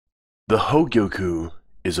The Hogyoku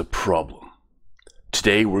is a problem.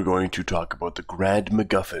 Today we're going to talk about the grand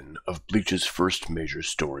MacGuffin of Bleach's first major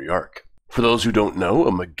story arc. For those who don't know,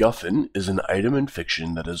 a MacGuffin is an item in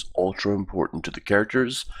fiction that is ultra important to the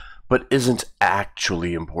characters, but isn't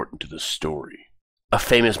actually important to the story. A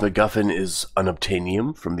famous MacGuffin is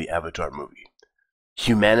unobtainium from the Avatar movie.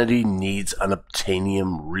 Humanity needs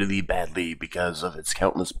unobtainium really badly because of its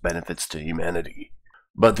countless benefits to humanity.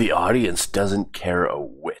 But the audience doesn't care a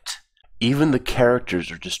whit. Even the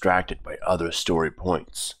characters are distracted by other story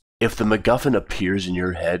points. If the MacGuffin appears in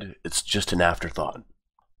your head, it's just an afterthought.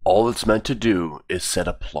 All it's meant to do is set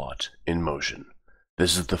a plot in motion.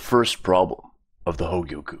 This is the first problem of the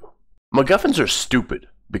Hogyoku. MacGuffins are stupid,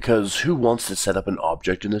 because who wants to set up an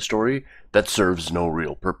object in the story that serves no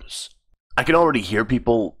real purpose? I can already hear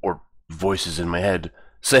people, or voices in my head,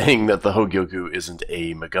 saying that the Hogyoku isn't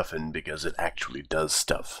a MacGuffin because it actually does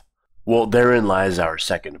stuff. Well, therein lies our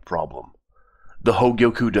second problem. The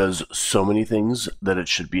Hogyoku does so many things that it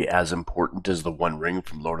should be as important as the One Ring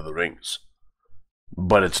from Lord of the Rings.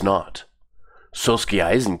 But it's not. Sosuke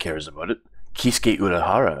Aizen cares about it. Kisuke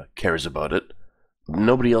Urahara cares about it.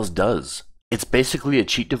 Nobody else does. It's basically a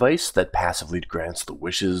cheat device that passively grants the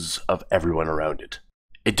wishes of everyone around it.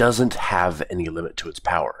 It doesn't have any limit to its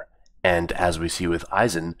power, and as we see with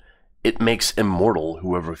Aizen, it makes immortal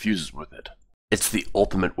whoever fuses with it. It's the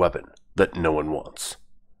ultimate weapon that no one wants.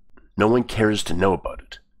 No one cares to know about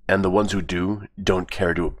it, and the ones who do don't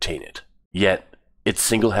care to obtain it. Yet, it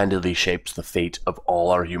single-handedly shapes the fate of all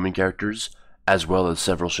our human characters, as well as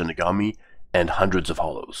several Shinigami and hundreds of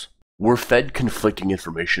Hollows. We're fed conflicting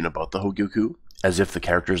information about the Hogyoku, as if the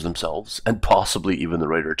characters themselves, and possibly even the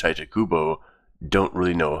writer Taita Kubo, don't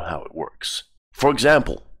really know how it works. For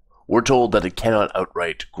example, we're told that it cannot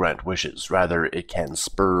outright grant wishes, rather it can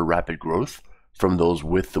spur rapid growth from those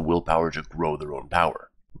with the willpower to grow their own power.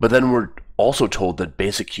 But then we're also told that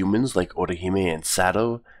basic humans like Orihime and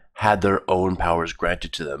Sato had their own powers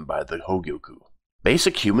granted to them by the Hogyoku.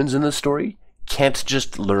 Basic humans in this story can't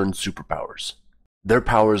just learn superpowers. Their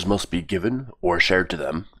powers must be given or shared to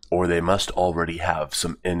them, or they must already have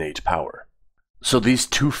some innate power. So these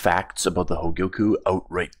two facts about the Hogyoku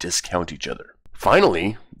outright discount each other.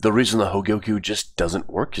 Finally, the reason the Hogyoku just doesn't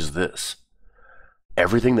work is this.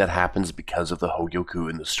 Everything that happens because of the Hogyoku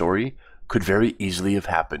in the story could very easily have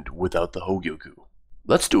happened without the Hogyoku.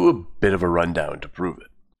 Let's do a bit of a rundown to prove it.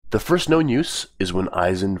 The first known use is when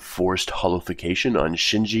Aizen forced holification on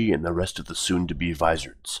Shinji and the rest of the soon-to-be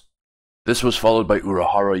Vizards. This was followed by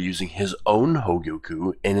Urahara using his own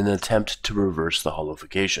Hogyoku in an attempt to reverse the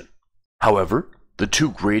holification. However, the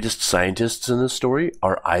two greatest scientists in this story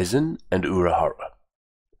are Aizen and Urahara.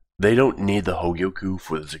 They don't need the Hogyoku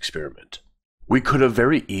for this experiment. We could have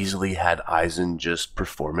very easily had Aizen just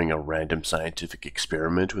performing a random scientific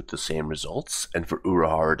experiment with the same results, and for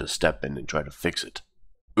Urahara to step in and try to fix it.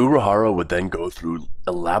 Urahara would then go through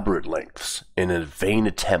elaborate lengths in a vain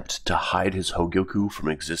attempt to hide his Hogyoku from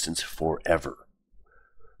existence forever.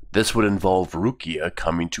 This would involve Rukia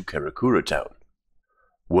coming to Karakura Town.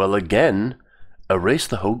 Well, again, erase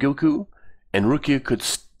the Hogyoku, and Rukia could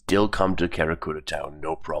still come to Karakura Town,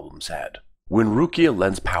 no problems had. When Rukia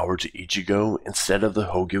lends power to Ichigo, instead of the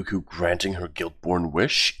Hogyoku granting her guilt-born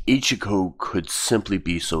wish, Ichigo could simply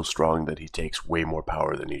be so strong that he takes way more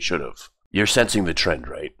power than he should have. You're sensing the trend,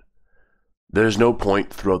 right? There's no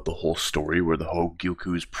point throughout the whole story where the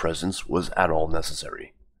Hogyoku's presence was at all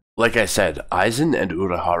necessary. Like I said, Aizen and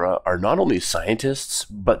Urahara are not only scientists,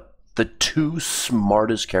 but the two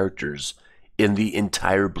smartest characters in the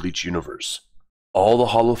entire Bleach universe. All the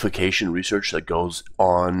holification research that goes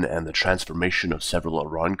on and the transformation of several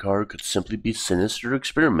Arrancar could simply be sinister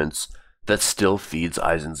experiments that still feeds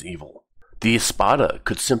Aizen's evil. The Espada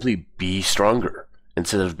could simply be stronger,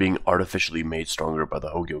 instead of being artificially made stronger by the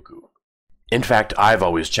Hogyoku. In fact, I've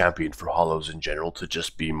always championed for Hollows in general to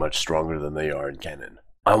just be much stronger than they are in canon.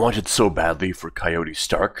 I wanted so badly for Coyote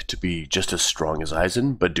Stark to be just as strong as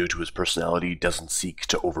Aizen, but due to his personality doesn't seek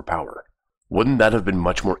to overpower. Wouldn't that have been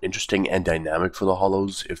much more interesting and dynamic for the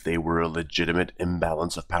Hollows if they were a legitimate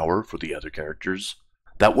imbalance of power for the other characters?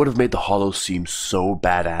 That would have made the Hollows seem so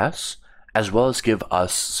badass, as well as give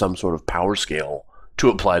us some sort of power scale to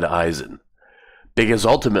apply to Aizen. Because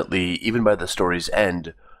ultimately, even by the story's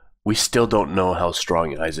end, we still don't know how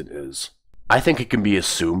strong Aizen is. I think it can be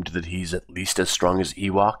assumed that he's at least as strong as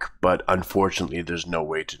Ewok, but unfortunately there's no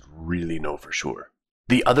way to really know for sure.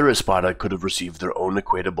 The other Espada could have received their own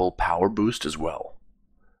equatable power boost as well.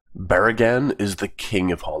 Baragan is the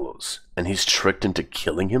king of Hollows, and he's tricked into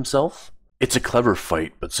killing himself? It's a clever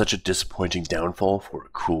fight, but such a disappointing downfall for a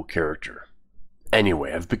cool character.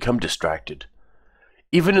 Anyway, I've become distracted.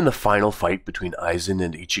 Even in the final fight between Aizen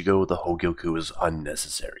and Ichigo, the Hogyoku is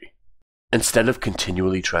unnecessary. Instead of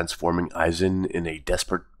continually transforming Aizen in a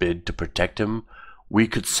desperate bid to protect him, we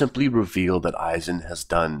could simply reveal that Aizen has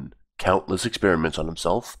done countless experiments on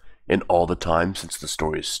himself in all the time since the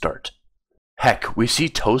story's start. Heck, we see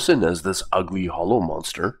Tosin as this ugly hollow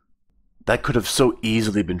monster. That could have so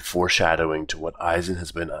easily been foreshadowing to what Aizen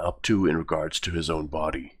has been up to in regards to his own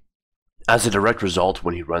body. As a direct result,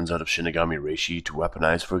 when he runs out of Shinigami Reishi to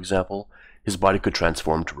weaponize, for example, his body could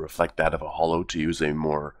transform to reflect that of a hollow to use a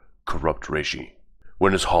more corrupt Reishi.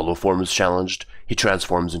 When his hollow form is challenged, he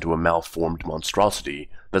transforms into a malformed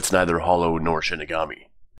monstrosity that's neither hollow nor Shinigami.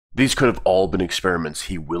 These could have all been experiments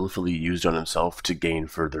he willfully used on himself to gain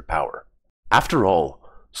further power. After all,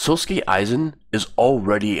 Sosuke Aizen is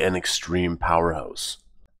already an extreme powerhouse.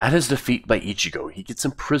 At his defeat by Ichigo, he gets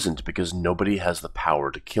imprisoned because nobody has the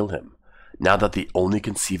power to kill him, now that the only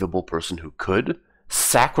conceivable person who could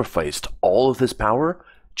sacrificed all of his power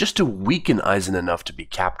just to weaken Aizen enough to be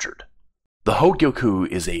captured. The Hogyoku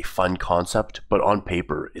is a fun concept, but on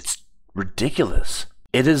paper, it's ridiculous.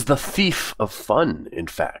 It is the thief of fun, in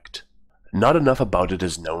fact. Not enough about it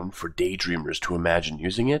is known for daydreamers to imagine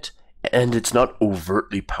using it, and it's not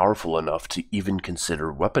overtly powerful enough to even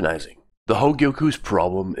consider weaponizing. The Hogyoku's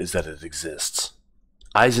problem is that it exists.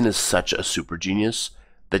 Aizen is such a super genius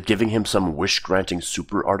that giving him some wish-granting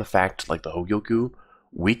super artifact like the Hogyoku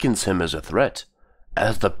weakens him as a threat,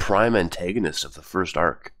 as the prime antagonist of the first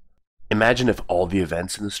arc. Imagine if all the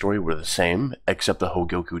events in the story were the same, except the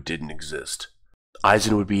Hogyoku didn't exist.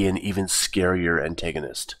 Aizen would be an even scarier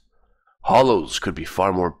antagonist. Hollows could be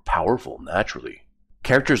far more powerful naturally.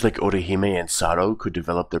 Characters like Orihime and Saro could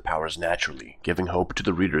develop their powers naturally, giving hope to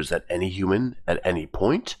the readers that any human, at any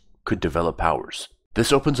point, could develop powers.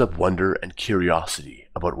 This opens up wonder and curiosity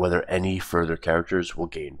about whether any further characters will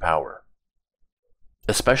gain power.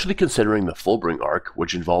 Especially considering the Fullbring arc,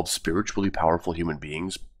 which involves spiritually powerful human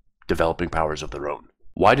beings developing powers of their own.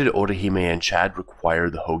 Why did Orihime and Chad require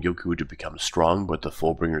the Hogyoku to become strong, but the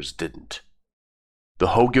Fullbringers didn't? The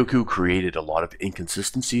Hogyoku created a lot of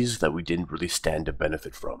inconsistencies that we didn't really stand to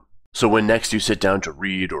benefit from. So when next you sit down to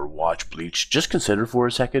read or watch Bleach, just consider for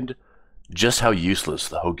a second just how useless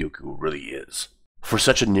the Hogyoku really is. For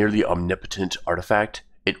such a nearly omnipotent artifact,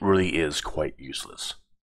 it really is quite useless.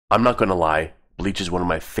 I'm not gonna lie, Bleach is one of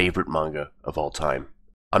my favorite manga of all time.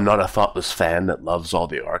 I'm not a thoughtless fan that loves all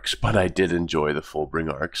the arcs, but I did enjoy the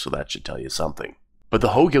Fullbring arc, so that should tell you something. But the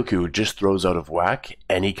Hogyoku just throws out of whack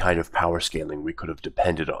any kind of power scaling we could have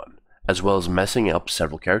depended on, as well as messing up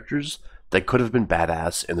several characters that could have been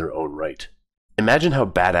badass in their own right. Imagine how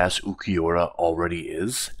badass Ukiura already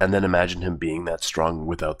is, and then imagine him being that strong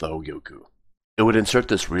without the Hogyoku. It would insert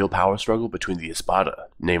this real power struggle between the Espada,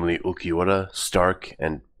 namely Ukiura, Stark,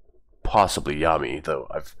 and possibly Yami, though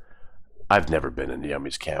I've never been in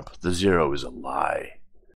Yami's camp. The Zero is a lie.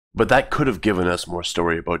 But that could have given us more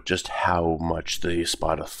story about just how much the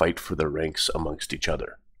Espada fight for their ranks amongst each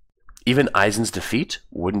other. Even Aizen's defeat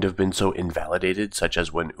wouldn't have been so invalidated, such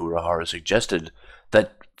as when Urahara suggested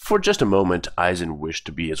that for just a moment Aizen wished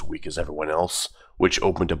to be as weak as everyone else, which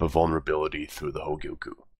opened up a vulnerability through the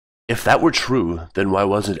Hogyoku. If that were true, then why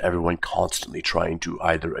wasn't everyone constantly trying to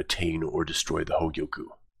either attain or destroy the Hogyoku?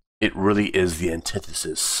 It really is the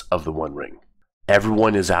antithesis of the One Ring.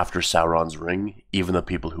 Everyone is after Sauron's ring, even the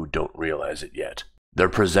people who don't realize it yet. They're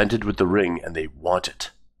presented with the ring and they want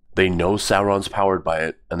it. They know Sauron's powered by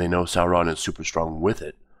it, and they know Sauron is super strong with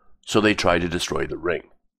it, so they try to destroy the ring.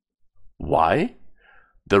 Why?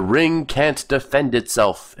 The ring can't defend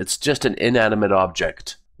itself. It's just an inanimate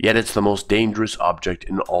object. Yet it's the most dangerous object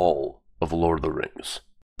in all of Lord of the Rings.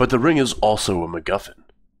 But the ring is also a MacGuffin.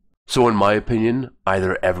 So in my opinion,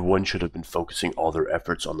 either everyone should have been focusing all their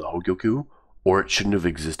efforts on the Hogyoku, or it shouldn't have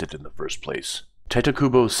existed in the first place.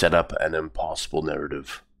 Tetakubo set up an impossible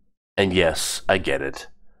narrative. And yes, I get it.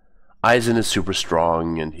 Aizen is super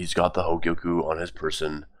strong, and he's got the Hogyoku on his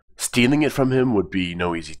person. Stealing it from him would be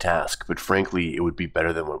no easy task, but frankly, it would be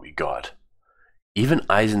better than what we got. Even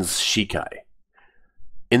Aizen's Shikai.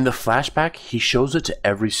 In the flashback, he shows it to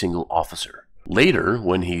every single officer. Later,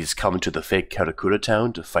 when he's come to the fake Karakura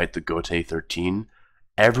town to fight the Gotei 13,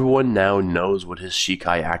 everyone now knows what his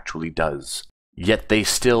Shikai actually does. Yet they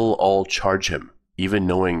still all charge him, even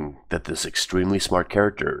knowing that this extremely smart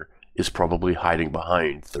character is probably hiding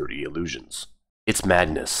behind 30 illusions. It's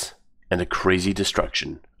madness, and a crazy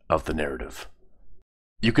destruction of the narrative.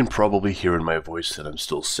 You can probably hear in my voice that I'm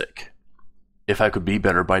still sick. If I could be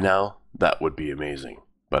better by now, that would be amazing,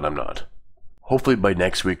 but I'm not. Hopefully by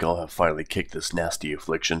next week I'll have finally kicked this nasty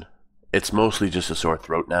affliction. It's mostly just a sore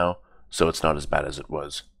throat now, so it's not as bad as it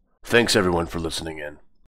was. Thanks everyone for listening in.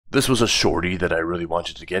 This was a shorty that I really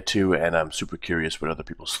wanted to get to, and I'm super curious what other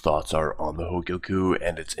people's thoughts are on the Hogyoku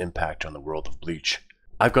and its impact on the world of Bleach.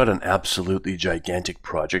 I've got an absolutely gigantic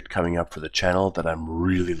project coming up for the channel that I'm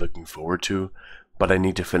really looking forward to, but I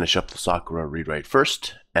need to finish up the Sakura rewrite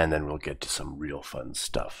first, and then we'll get to some real fun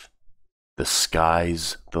stuff. The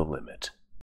sky's the limit.